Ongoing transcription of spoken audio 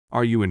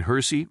Are you in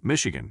Hersey,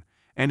 Michigan,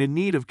 and in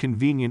need of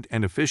convenient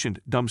and efficient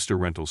dumpster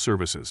rental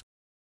services?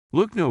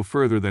 Look no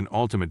further than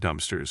Ultimate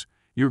Dumpsters,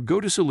 your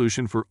go-to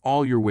solution for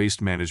all your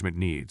waste management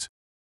needs.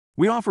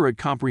 We offer a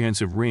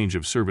comprehensive range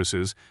of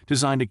services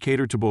designed to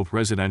cater to both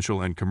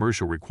residential and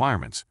commercial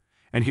requirements,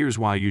 and here's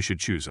why you should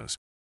choose us.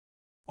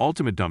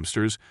 Ultimate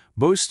Dumpsters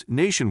boasts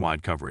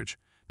nationwide coverage,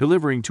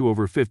 delivering to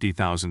over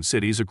 50,000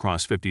 cities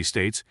across 50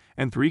 states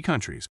and 3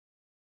 countries.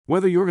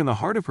 Whether you're in the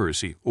heart of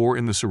Hersey or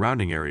in the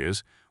surrounding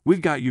areas,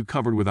 we've got you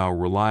covered with our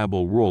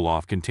reliable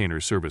roll-off container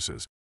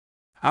services.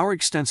 Our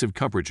extensive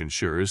coverage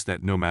ensures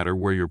that no matter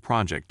where your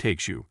project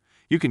takes you,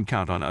 you can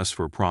count on us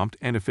for prompt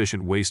and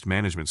efficient waste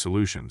management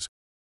solutions.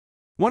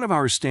 One of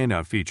our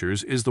standout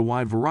features is the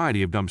wide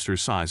variety of dumpster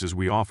sizes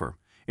we offer,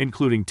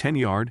 including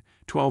 10-yard,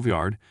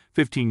 12-yard,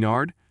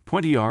 15-yard,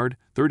 20-yard,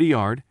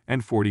 30-yard,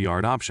 and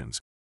 40-yard options.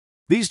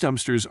 These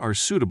dumpsters are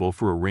suitable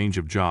for a range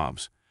of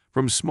jobs,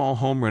 from small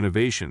home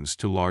renovations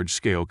to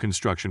large-scale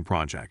construction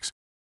projects.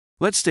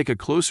 Let's take a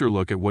closer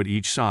look at what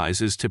each size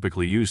is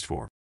typically used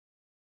for.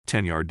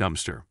 10-yard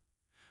dumpster.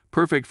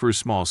 Perfect for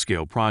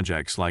small-scale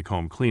projects like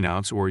home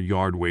cleanouts or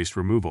yard waste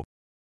removal.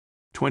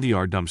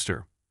 20-yard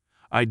dumpster.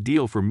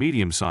 Ideal for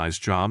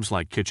medium-sized jobs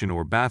like kitchen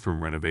or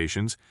bathroom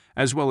renovations,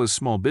 as well as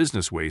small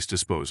business waste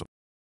disposal.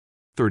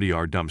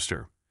 30-yard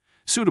dumpster.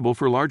 Suitable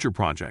for larger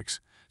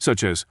projects,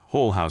 such as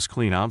whole house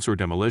cleanouts or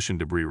demolition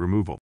debris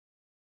removal.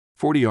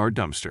 40-yard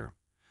dumpster.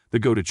 The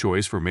go-to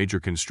choice for major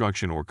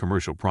construction or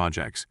commercial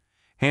projects,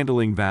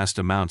 handling vast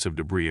amounts of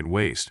debris and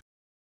waste.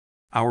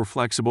 Our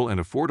flexible and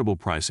affordable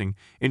pricing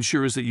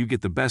ensures that you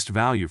get the best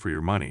value for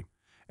your money,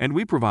 and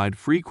we provide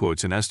free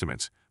quotes and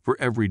estimates for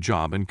every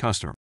job and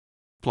customer.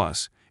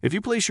 Plus, if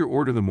you place your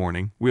order in the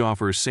morning, we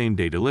offer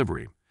same-day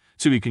delivery,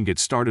 so you can get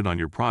started on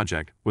your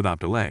project without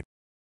delay.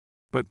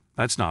 But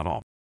that's not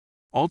all.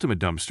 Ultimate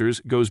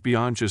Dumpsters goes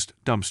beyond just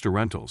dumpster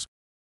rentals.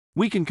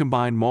 We can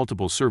combine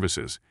multiple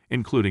services,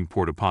 including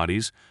porta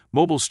potties,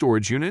 mobile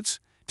storage units,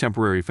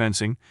 temporary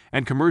fencing,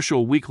 and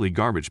commercial weekly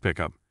garbage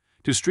pickup,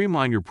 to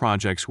streamline your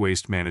project's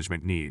waste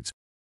management needs.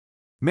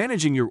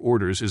 Managing your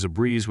orders is a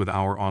breeze with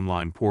our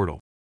online portal.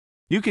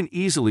 You can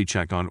easily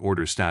check on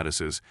order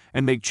statuses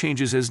and make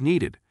changes as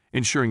needed,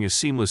 ensuring a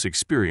seamless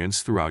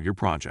experience throughout your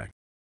project.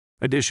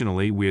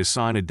 Additionally, we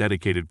assign a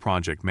dedicated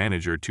project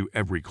manager to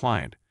every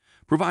client,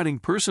 providing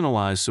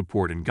personalized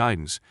support and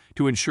guidance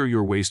to ensure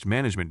your waste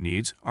management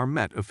needs are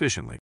met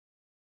efficiently.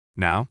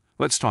 Now,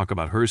 let's talk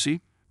about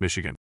Hersey,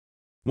 Michigan.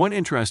 One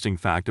interesting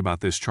fact about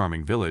this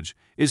charming village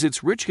is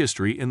its rich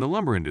history in the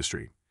lumber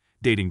industry,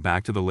 dating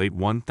back to the late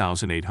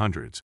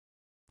 1800s.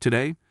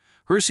 Today,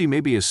 Hersey may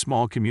be a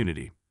small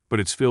community, but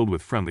it's filled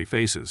with friendly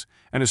faces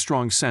and a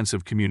strong sense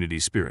of community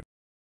spirit.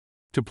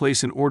 To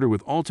place an order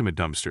with Ultimate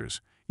Dumpsters,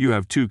 you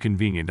have 2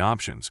 convenient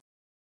options.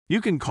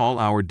 You can call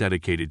our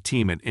dedicated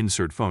team at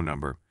insert phone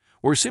number,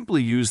 or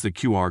simply use the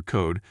QR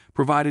code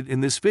provided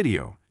in this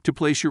video to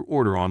place your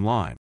order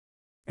online.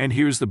 And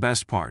here's the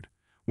best part.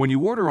 When you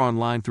order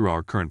online through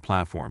our current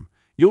platform,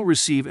 you'll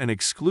receive an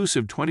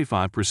exclusive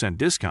 25%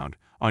 discount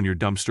on your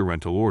dumpster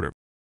rental order.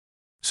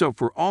 So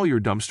for all your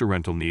dumpster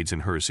rental needs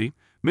in Hersey,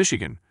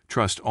 Michigan,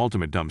 trust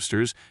Ultimate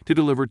Dumpsters to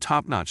deliver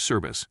top-notch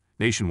service,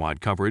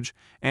 nationwide coverage,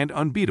 and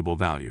unbeatable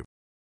value.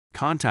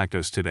 Contact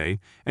us today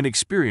and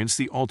experience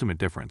the ultimate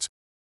difference.